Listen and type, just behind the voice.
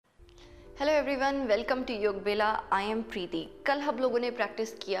Hello everyone, welcome to योगबेला। I am प्रीति। कल हम लोगों ने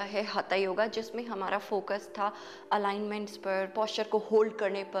प्रैक्टिस किया है hatha योगा, जिसमें हमारा फोकस था अलाइनमेंट्स पर, पोस्चर को होल्ड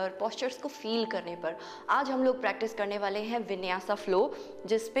करने पर, पोस्चर्स को फील करने पर। आज हम लोग प्रैक्टिस करने वाले हैं विन्यासा फ्लो,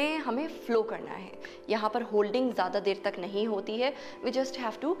 जिसपे हमें फ्लो करना है। यहाँ पर होल्डिंग ज़्यादा देर तक नहीं होती है, we just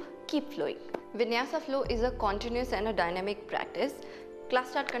have to keep flowing. Vinyasa flow is a continuous and a dynamic practice. Class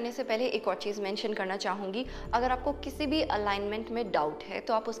start करने से पहले एक और चीज़ मेंशन करना चाहूँगी, अगर आपको किसी भी अलाइनमेंट में डाउट है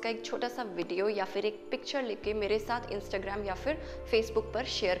तो आप उसका एक छोटा सा वीडियो या फिर एक पिक्चर लेके मेरे साथ इंस्टाग्राम या फिर फेसबुक पर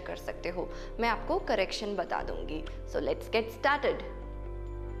शेयर कर सकते हो, मैं आपको करेक्शन बता दूँगी। So let's get started.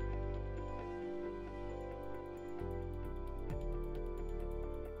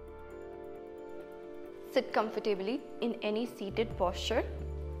 Sit comfortably in any seated posture.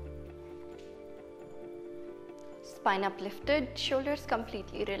 Spine uplifted, shoulders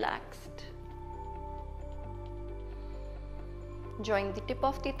completely relaxed. Drawing the tip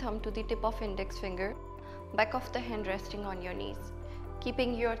of the thumb to the tip of index finger, back of the hand resting on your knees.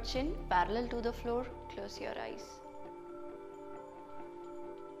 Keeping your chin parallel to the floor, close your eyes.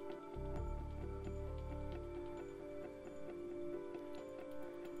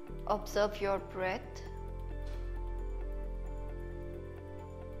 Observe your breath.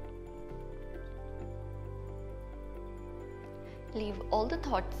 Leave all the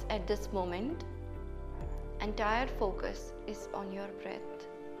thoughts at this moment. Entire focus is on your breath.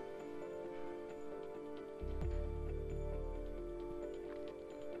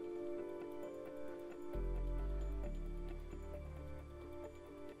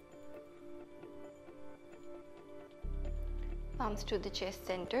 Palms to the chest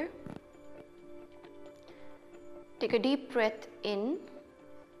center. Take a deep breath in.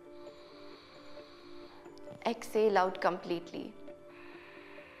 Exhale out completely.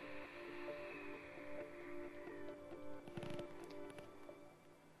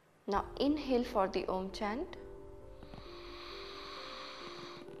 Now inhale for the Om chant.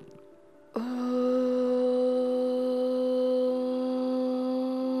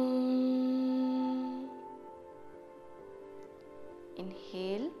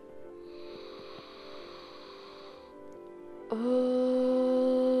 Inhale.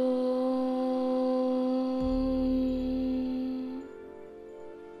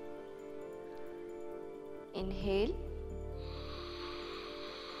 Inhale.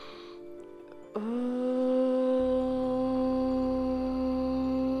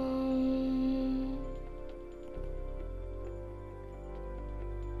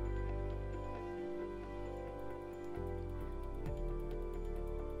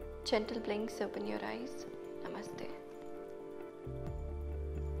 Gentle blinks, open your eyes. Namaste.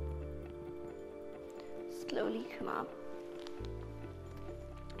 Slowly come up.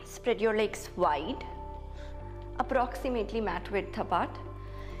 Spread your legs wide, approximately mat width apart.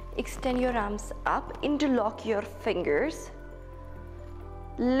 Extend your arms up, interlock your fingers.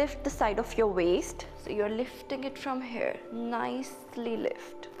 Lift the side of your waist. So you're lifting it from here. Nicely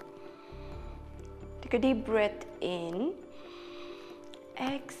lift. Take a deep breath in.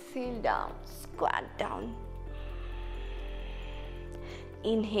 Exhale down, squat down.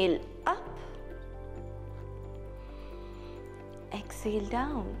 Inhale up. Exhale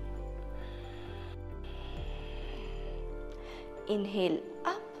down. Inhale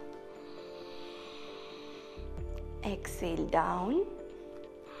up. Exhale down.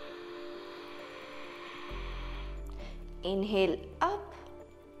 Inhale up.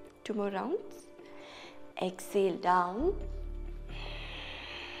 2 more rounds. Exhale down.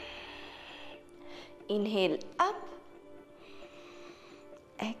 Inhale up.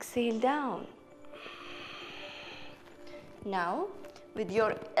 Exhale down. Now with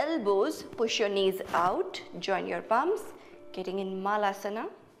your elbows, push your knees out, join your palms, getting in Malasana.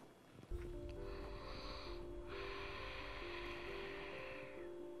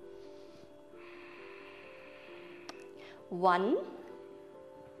 One,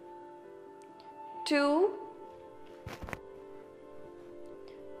 2,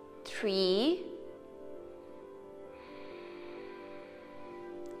 3,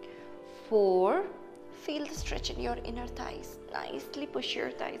 4. Feel the stretch in your inner thighs. Nicely push your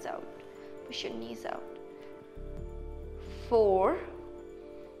thighs out. Push your knees out. 4.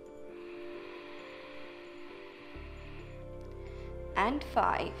 And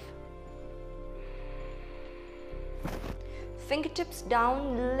 5. Fingertips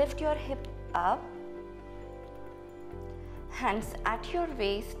down, lift your hip up. Hands at your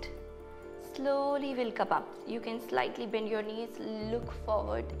waist. Slowly will come up. You can slightly bend your knees, look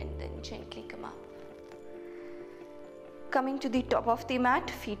forward and then gently come up. Coming to the top of the mat,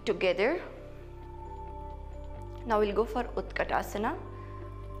 feet together. Now we'll go for Utkatasana.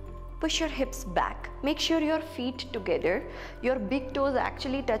 Push your hips back. Make sure your feet together. Your big toes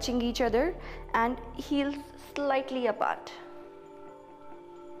actually touching each other and heels slightly apart.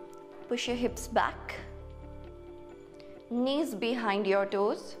 Push your hips back. Knees behind your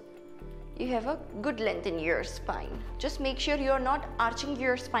toes. You have a good length in your spine. Just make sure you are not arching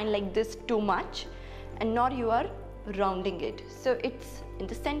your spine like this too much and nor you are rounding it. So it's in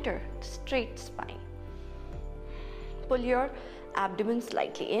the center, straight spine. Pull your abdomen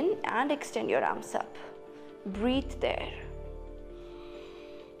slightly in and extend your arms up. Breathe there.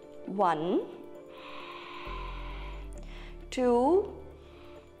 1, 2,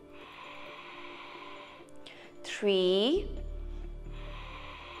 3,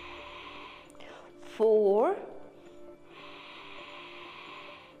 4,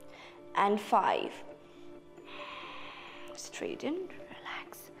 and 5. Straighten,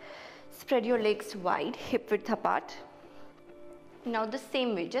 relax. Spread your legs wide, hip width apart. Now the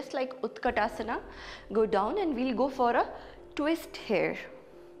same way, just like Utkatasana, go down and we'll go for a twist here.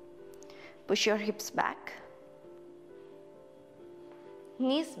 Push your hips back.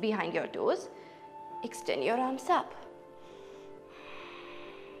 Knees behind your toes. Extend your arms up.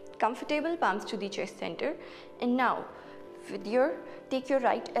 Comfortable, palms to the chest center. And now, take your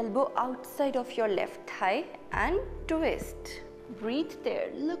right elbow outside of your left thigh and twist. Breathe there,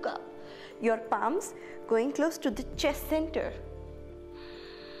 look up. Your palms going close to the chest center.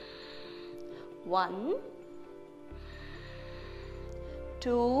 1,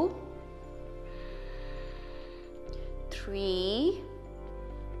 2, 3.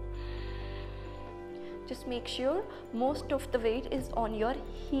 Just make sure most of the weight is on your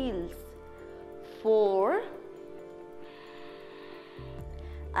heels. 4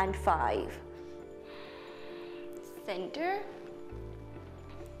 and 5. Center.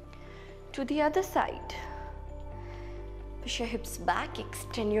 To the other side. Push your hips back,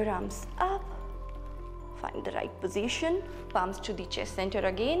 extend your arms up. Find the right position. Palms to the chest center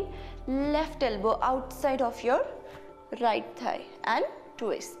again. Left elbow outside of your right thigh and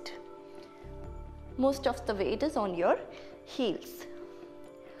twist. Most of the weight is on your heels.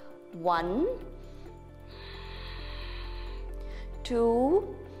 1,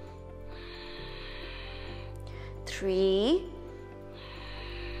 2, 3,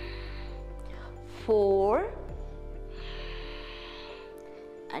 4,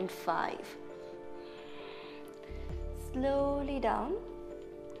 and 5. Slowly down.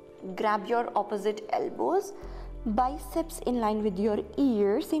 Grab your opposite elbows. Biceps in line with your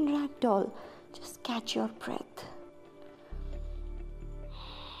ears in ragdoll. Just catch your breath.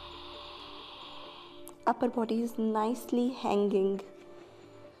 Upper body is nicely hanging.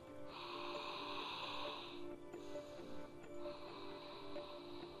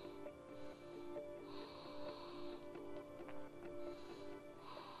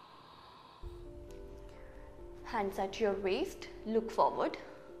 Hands at your waist, look forward.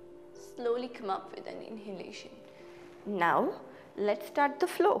 Slowly come up with an inhalation. Now, let's start the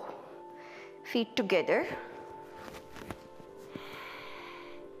flow. Feet together.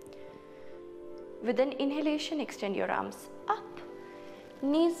 With an inhalation, extend your arms up.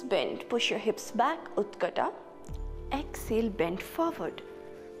 Knees bend, push your hips back, Utkata. Exhale, bend forward.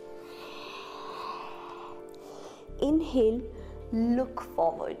 Inhale, look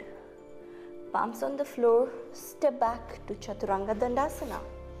forward. Palms on the floor, step back to Chaturanga Dandasana.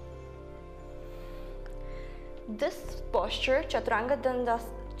 This posture, Chaturanga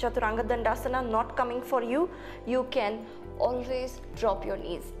Dandasana, not coming for you, you can always drop your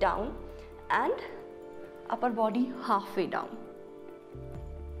knees down and upper body halfway down.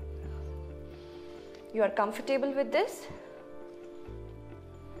 You are comfortable with this?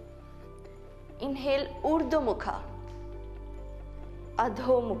 Inhale, Urdhva Mukha,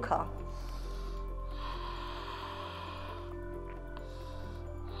 Adho Mukha.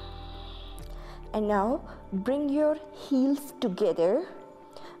 And now bring your heels together.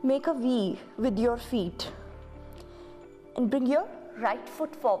 Make a V with your feet. And bring your right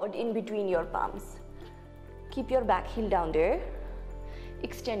foot forward in between your palms. Keep your back heel down there.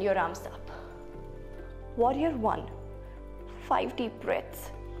 Extend your arms up. Warrior 1. 5 deep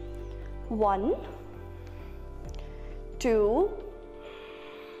breaths. 1, 2,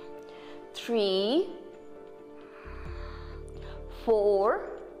 3, 4,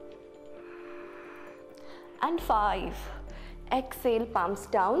 and 5. Exhale, palms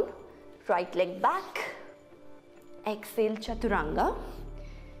down, right leg back. Exhale, Chaturanga.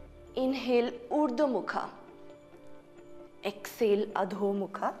 Inhale, Urdhva Mukha. Exhale, Adho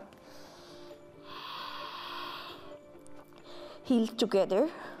Mukha. Heels together.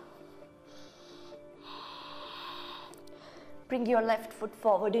 Bring your left foot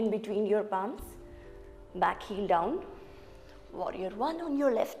forward in between your palms. Back heel down. Warrior one on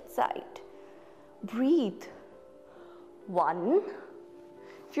your left side. Breathe. 1.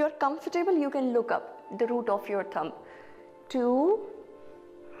 If you are comfortable, you can look up the root of your thumb. 2,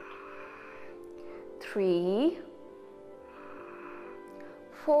 3,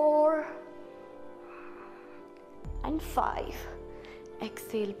 4, and 5.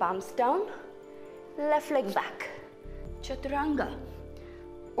 Exhale, palms down. Left leg back. Chaturanga.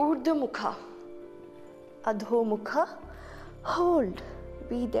 Urdhva Mukha. Adho Mukha. Hold.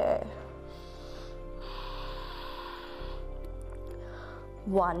 Be there.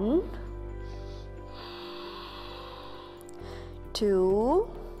 1, 2,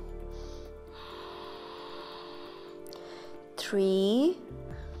 3,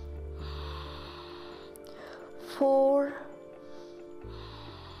 4,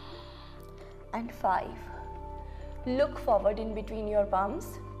 and 5. Look forward in between your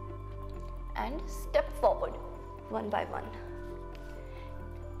palms and step forward one by one.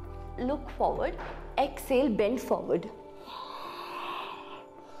 Look forward, exhale, bend forward.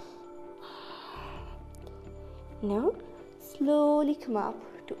 Now slowly come up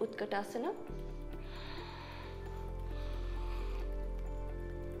to Utkatasana.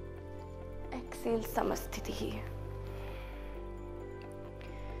 Exhale, Samasthiti.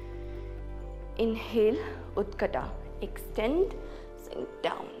 Inhale, Utkata. Extend, sink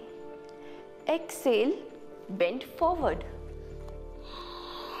down. Exhale, bend forward.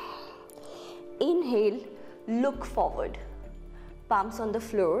 Inhale, look forward. Palms on the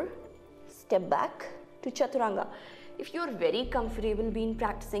floor. Step back to Chaturanga. If you are very comfortable been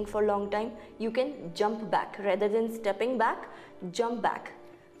practicing for a long time, you can jump back. Rather than stepping back, jump back.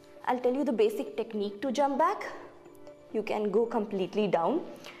 I'll tell you the basic technique to jump back. You can go completely down.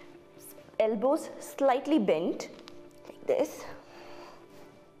 Elbows slightly bent like this.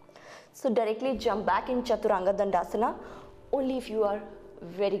 So directly jump back in Chaturanga Dandasana only if you are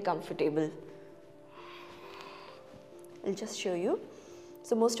very comfortable. I'll just show you.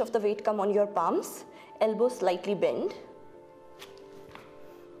 So most of the weight come on your palms. Elbows slightly bend.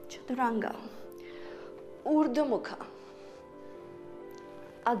 Chaturanga. Urdhva Mukha.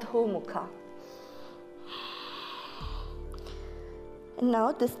 Adho Mukha. And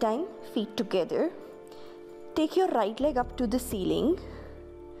now this time feet together. Take your right leg up to the ceiling.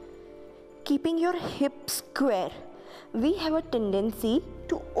 Keeping your hips square. We have a tendency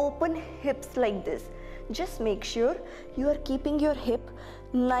to open hips like this. Just make sure you are keeping your hip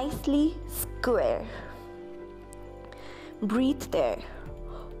nicely square. Breathe there.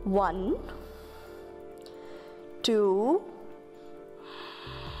 1, 2,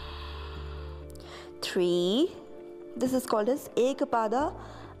 3. This is called as Ekapada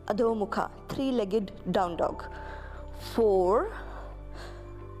Adho Mukha, 3-legged down dog. 4.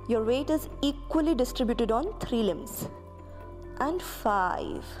 Your weight is equally distributed on 3 limbs. And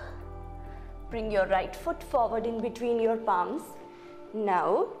 5. Bring your right foot forward in between your palms.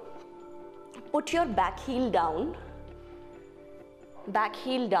 Now, put your back heel down. Back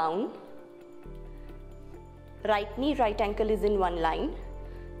heel down. Right knee, right ankle is in one line.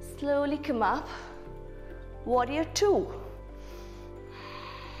 Slowly come up. Warrior 2.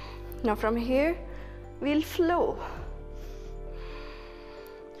 Now from here, we'll flow.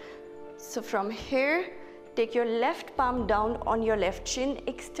 So from here, take your left palm down on your left shin.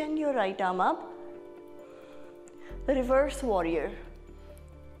 Extend your right arm up. Reverse warrior.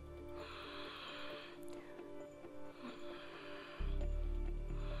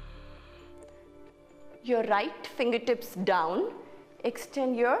 Your right fingertips down.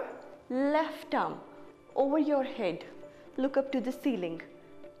 Extend your left arm over your head. Look up to the ceiling.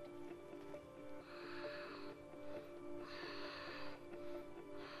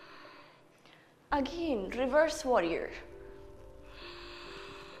 Again, reverse warrior.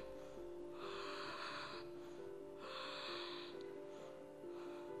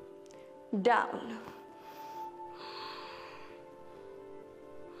 Down.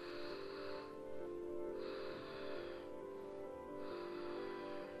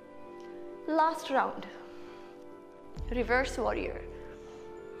 Last round. Reverse warrior.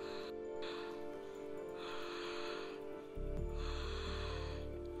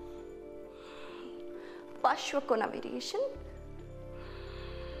 Pashwakona variation.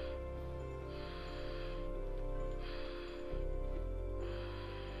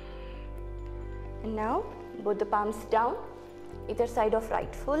 And now both the palms down, either side of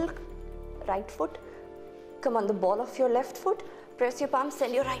right foot. Come on the ball of your left foot. Press your palms,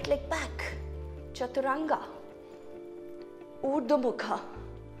 send your right leg back. Chaturanga. Urdhva Mukha.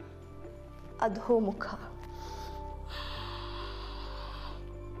 Adho Mukha.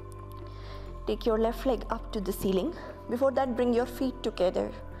 Take your left leg up to the ceiling. Before that, bring your feet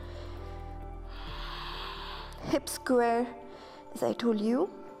together. Hip square, as I told you.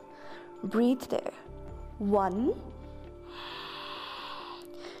 Breathe there. 1,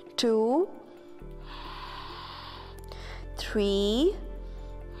 2, 3,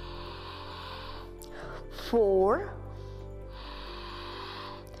 4,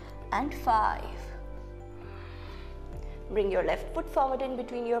 and 5. Bring your left foot forward in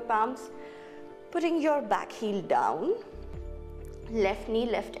between your palms, putting your back heel down. Left knee,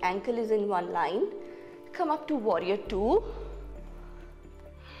 left ankle is in one line. Come up to warrior 2.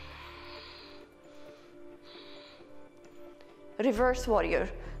 Reverse warrior.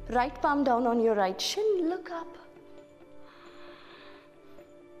 Right palm down on your right shin, look up.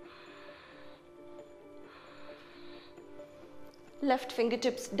 Left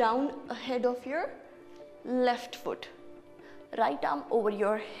fingertips down ahead of your left foot. Right arm over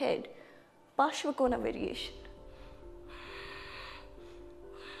your head. Parshvakona variation.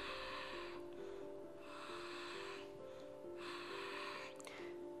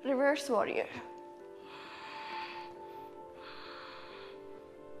 Reverse warrior.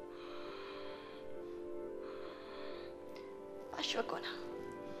 Parshvakona.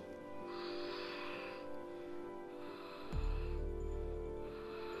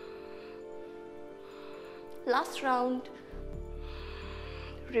 Last round.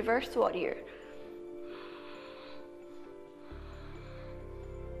 Reverse warrior.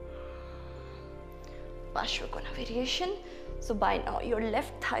 Parshvakona variation. So by now your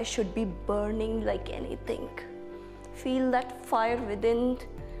left thigh should be burning like anything. Feel that fire within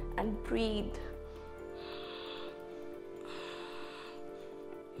and breathe.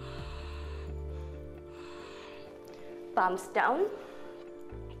 Palms down,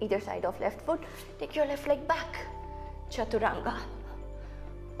 either side of left foot. Take your left leg back. Chaturanga.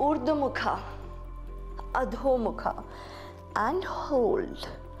 Urdhva Mukha. Adho Mukha. And hold.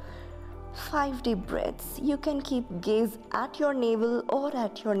 5 deep breaths. You can keep gaze at your navel or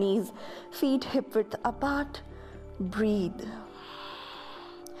at your knees. Feet hip width apart. Breathe.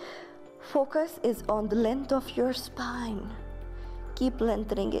 Focus is on the length of your spine. Keep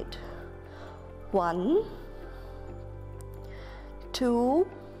lengthening it. 1, 2,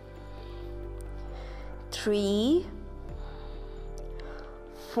 3,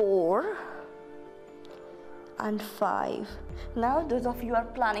 4, and 5. Now those of you are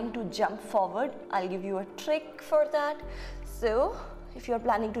planning to jump forward, I'll give you a trick for that. So if you are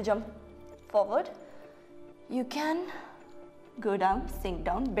planning to jump forward, you can go down, sink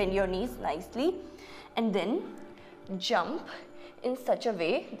down, bend your knees nicely, and then jump in such a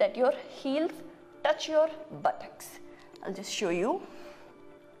way that your heels touch your buttocks. I'll just show you.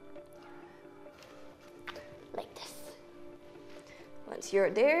 Like this. Once you're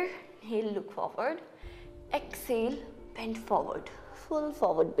there, inhale, look forward. Exhale, bend forward. Full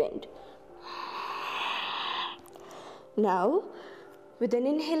forward bend. Now, with an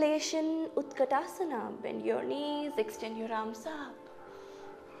inhalation, Utkatasana. Bend your knees, extend your arms up.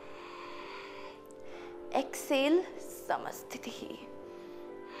 Exhale, Samasthiti.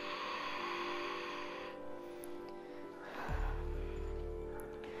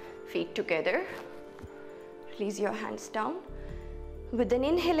 Feet together. Release your hands down. With an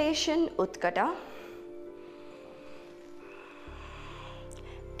inhalation, Utkata.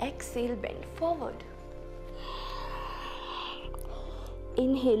 Exhale, bend forward.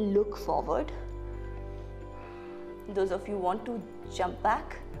 Inhale, look forward. Those of you who want to jump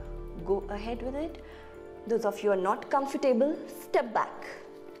back, go ahead with it. Those of you who are not comfortable, step back.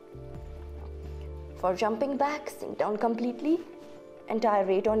 For jumping back, sink down completely. Entire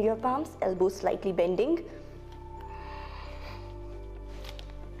weight on your palms, elbows slightly bending.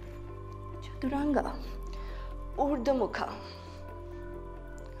 Chaturanga. Urdhva Mukha.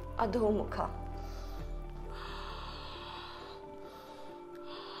 Adho Mukha.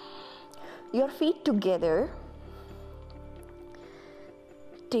 Your feet together.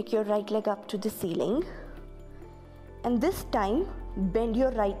 Take your right leg up to the ceiling. And this time, bend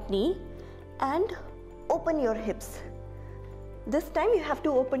your right knee and open your hips. This time you have to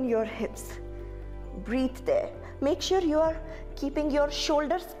open your hips. Breathe there. Make sure you are keeping your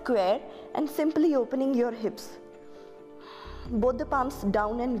shoulders square and simply opening your hips. Both the palms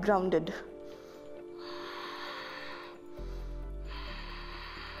down and grounded.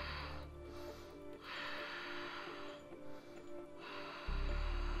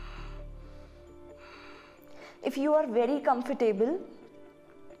 If you are very comfortable,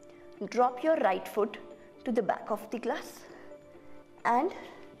 drop your right foot to the back of the glass and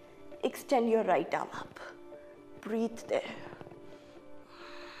extend your right arm up. Breathe there.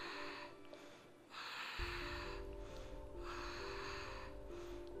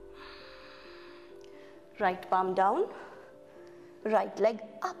 Right palm down, right leg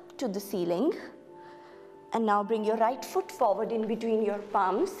up to the ceiling. And now bring your right foot forward in between your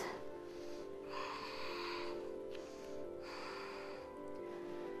palms.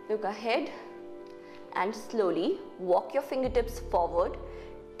 Look ahead and slowly walk your fingertips forward.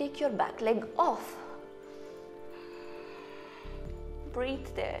 Take your back leg off. Breathe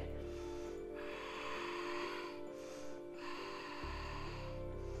there.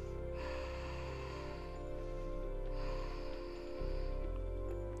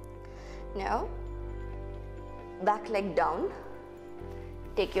 Now, back leg down.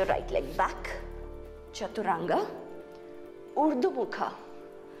 Take your right leg back. Chaturanga. Urdhva Mukha.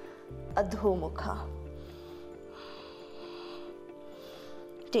 Adho Mukha.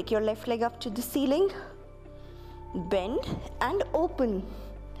 Take your left leg up to the ceiling. Bend and open.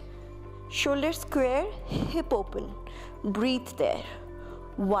 Shoulder square, hip open. Breathe there.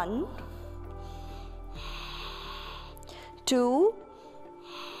 1, 2,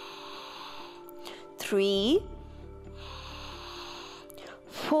 3,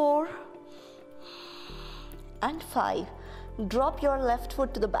 4, and 5. Drop your left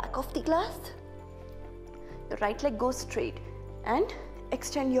foot to the back of the glass. Your right leg goes straight and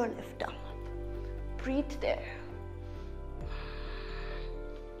extend your left arm up. Breathe there.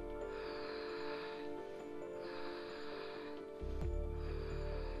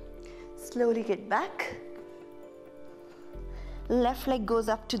 Slowly get back. Left leg goes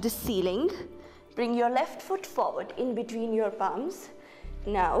up to the ceiling. Bring your left foot forward in between your palms.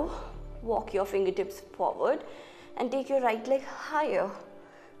 Now, walk your fingertips forward and take your right leg higher.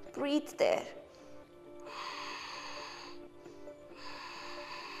 Breathe there.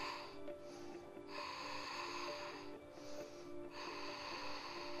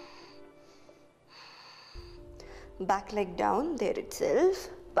 Back leg down, there itself.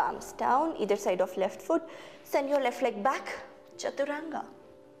 Palms down, either side of left foot. Send your left leg back. Chaturanga.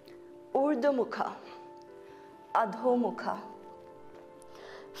 Urdhva Mukha. Adho Mukha.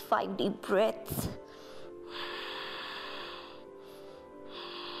 5 deep breaths.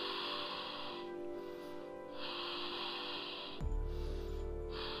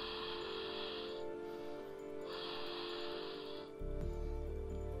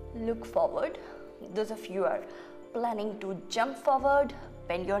 Look forward. Those of you are planning to jump forward,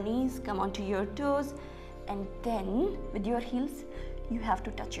 bend your knees, come onto your toes, and then with your heels, you have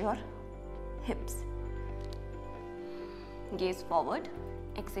to touch your hips. Gaze forward,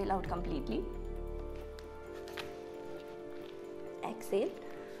 exhale out completely. Exhale,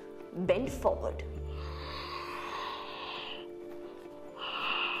 bend forward.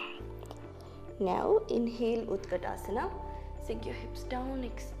 Now inhale Utkatasana, sink your hips down,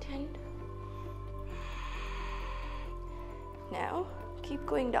 extend. Now keep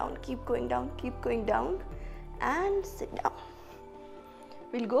going down, keep going down, keep going down, and sit down.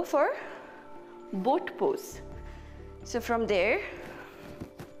 We'll go for boat pose. So from there,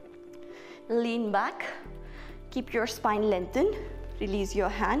 lean back, keep your spine lengthened, release your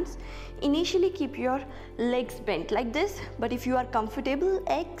hands. Initially keep your legs bent like this, but if you are comfortable,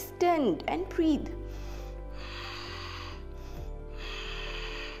 extend and breathe.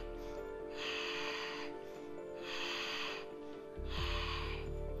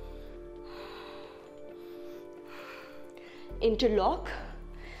 Interlock,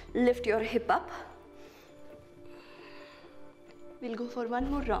 lift your hip up. We'll go for one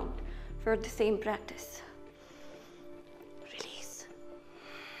more round for the same practice. Release.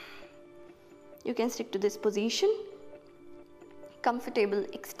 You can stick to this position. Comfortable,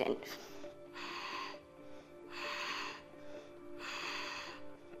 extend.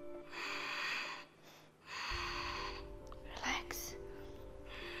 Relax.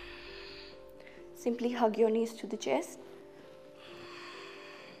 Simply hug your knees to the chest.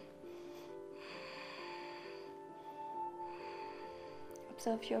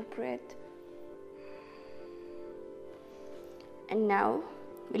 Observe your breath. And now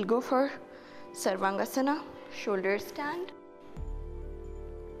we'll go for Sarvangasana, shoulder stand.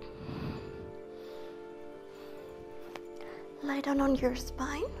 Lie down on your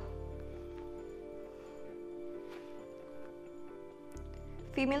spine.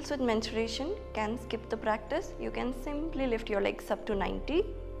 Females with menstruation can skip the practice. You can simply lift your legs up to 90.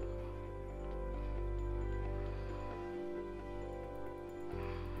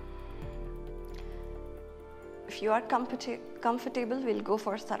 If you are comfortable, we'll go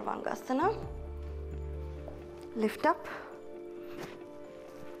for Sarvangasana. Lift up.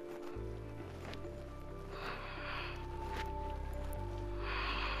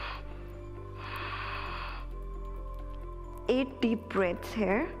 Eight deep breaths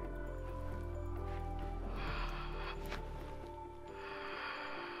here.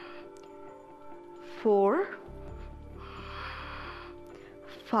 4,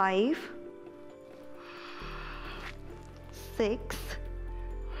 5, 6,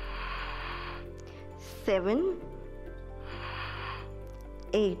 7,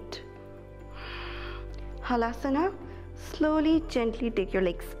 8. Halasana. Slowly, gently take your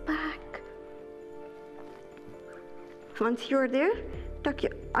legs back. Once you're there,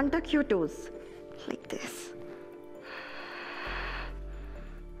 untuck your toes like this.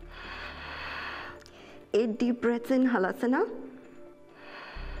 8 deep breaths in Halasana.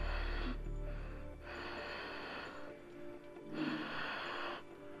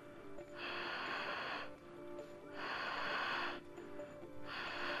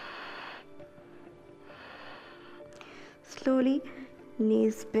 Slowly,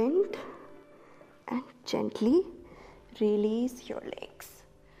 knees bend and gently release your legs.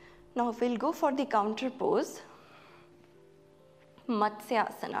 Now we'll go for the counter pose.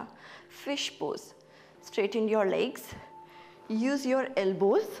 Matsyasana, fish pose. Straighten your legs. Use your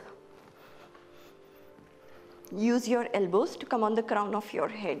elbows. Use your elbows to come on the crown of your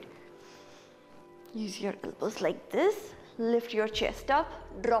head. Use your elbows like this. Lift your chest up.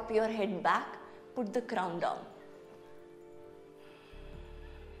 Drop your head back. Put the crown down.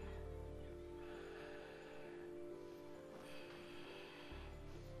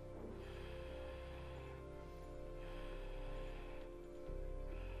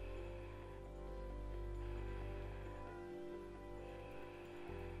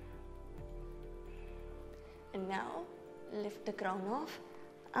 And now lift the crown off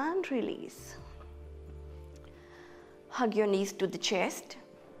and release. Hug your knees to the chest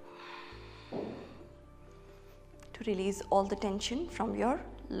to release all the tension from your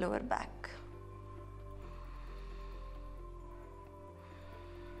lower back.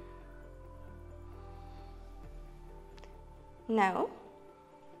 Now,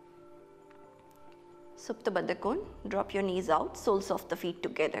 Supta Baddha Kone, drop your knees out, soles of the feet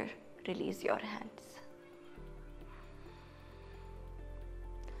together. Release your hands.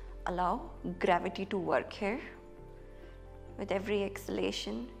 Allow gravity to work here. With every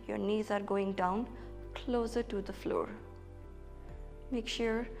exhalation, your knees are going down closer to the floor. Make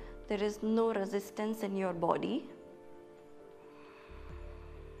sure there is no resistance in your body.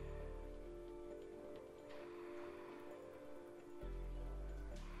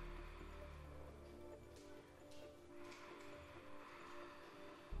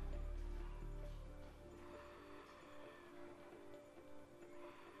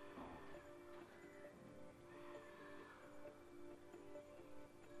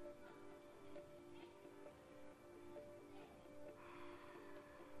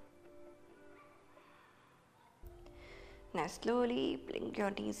 Now slowly bring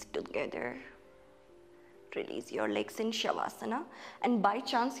your knees together. Release your legs in Shavasana. And by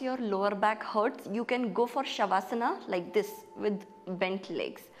chance your lower back hurts, you can go for Shavasana like this with bent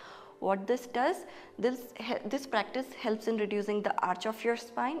legs. What this does, this practice helps in reducing the arch of your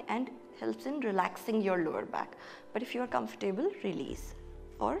spine and helps in relaxing your lower back. But if you are comfortable, release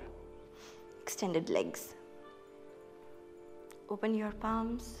for extended legs. Open your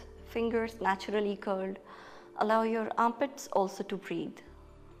palms, fingers naturally curled. Allow your armpits also to breathe.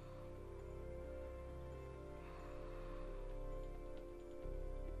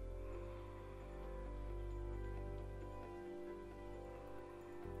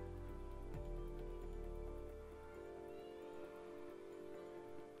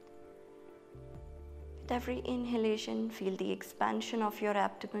 With every inhalation, feel the expansion of your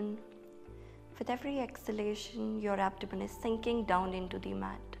abdomen. With every exhalation, your abdomen is sinking down into the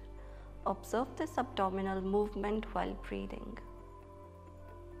mat. Observe this abdominal movement while breathing.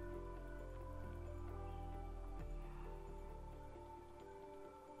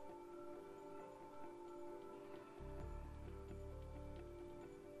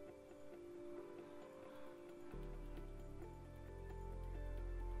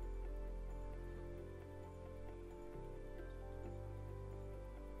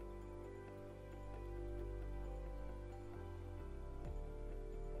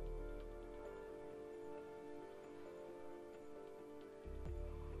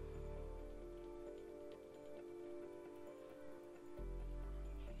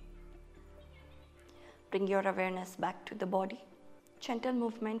 Bring your awareness back to the body. Gentle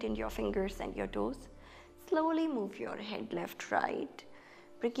movement in your fingers and your toes. Slowly move your head left, right.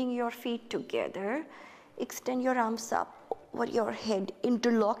 Bringing your feet together. Extend your arms up over your head.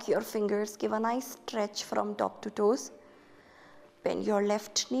 Interlock your fingers. Give a nice stretch from top to toes. Bend your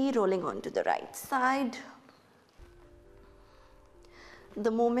left knee, rolling onto the right side.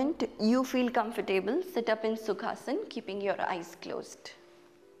 The moment you feel comfortable, sit up in Sukhasana, keeping your eyes closed.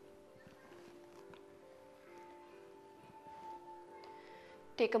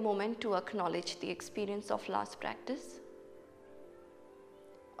 Take a moment to acknowledge the experience of last practice.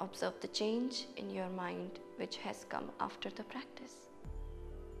 Observe the change in your mind which has come after the practice.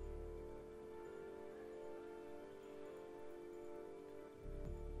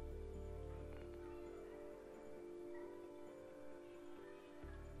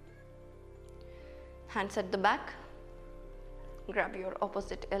 Hands at the back. Grab your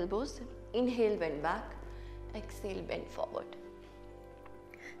opposite elbows. Inhale, bend back. Exhale, bend forward.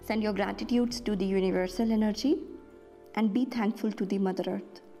 Send your gratitudes to the universal energy and be thankful to the Mother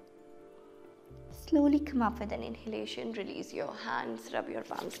Earth. Slowly come up with an inhalation. Release your hands. Rub your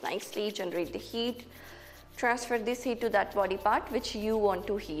palms nicely. Generate the heat. Transfer this heat to that body part which you want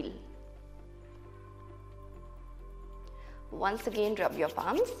to heal. Once again, rub your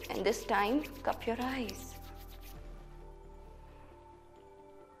palms and this time cup your eyes.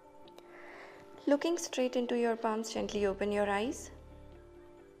 Looking straight into your palms, gently open your eyes.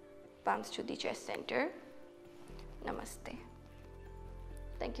 Palms to the chest center. Namaste.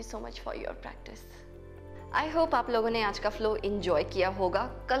 Thank you so much for your practice. I hope आप लोगों ने आज का flow enjoy किया होगा।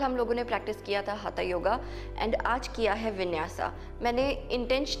 कल हम लोगों ने प्रैक्टिस किया था हाथा योगा एंड आज किया है विन्यासा। मैंने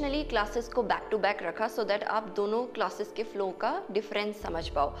इंटेंशनली क्लासेस को बैक टू बैक रखा सो दैट आप दोनों क्लासेस के फ्लो का डिफरेंस समझ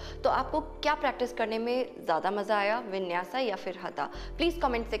पाओ। तो आपको क्या प्रैक्टिस करने में ज़्यादा मज़ा आया, विन्यासा या फिर हाथा? प्लीज़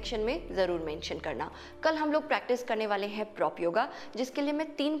कमेंट सेक्शन में ज़रूर मेंशन करना। कल हम लोग प्रैक्टिस करने वाले हैं प्रॉप योगा, जिसके लिए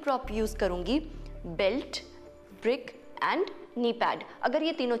मैं 3 प्रॉप यूज़ करूँगी, belt, brick and knee pad. अगर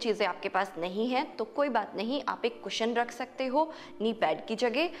ये तीनों चीज़ें आपके पास नहीं हैं तो कोई बात नहीं, आप एक कुशन रख सकते हो नी पैड की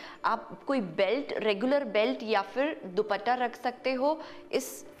जगह। आप कोई बेल्ट, रेगुलर बेल्ट या फिर दुपट्टा रख सकते हो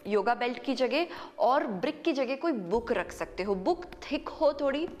इस योगा बेल्ट की जगह, और ब्रिक की जगह कोई बुक रख सकते हो। बुक थिक हो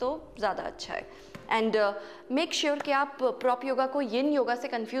थोड़ी तो ज़्यादा अच्छा है। एंड मेक श्योर कि आप प्रॉप योगा को यिन योगा से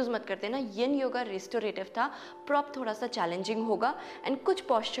कंफ्यूज मत करते ना। यिन योगा रिस्टोरेटिव था, प्रॉप थोड़ा सा चैलेंजिंग होगा एंड कुछ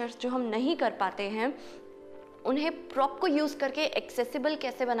पोस्चर्स जो हम नहीं कर पाते हैं उन्हें प्रॉप को यूज़ करके एक्सेसिबल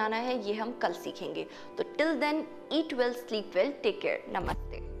कैसे बनाना है ये हम कल सीखेंगे। तो टिल देन, ईट well, sleep well, take care,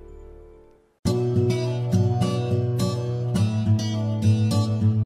 नमस्ते।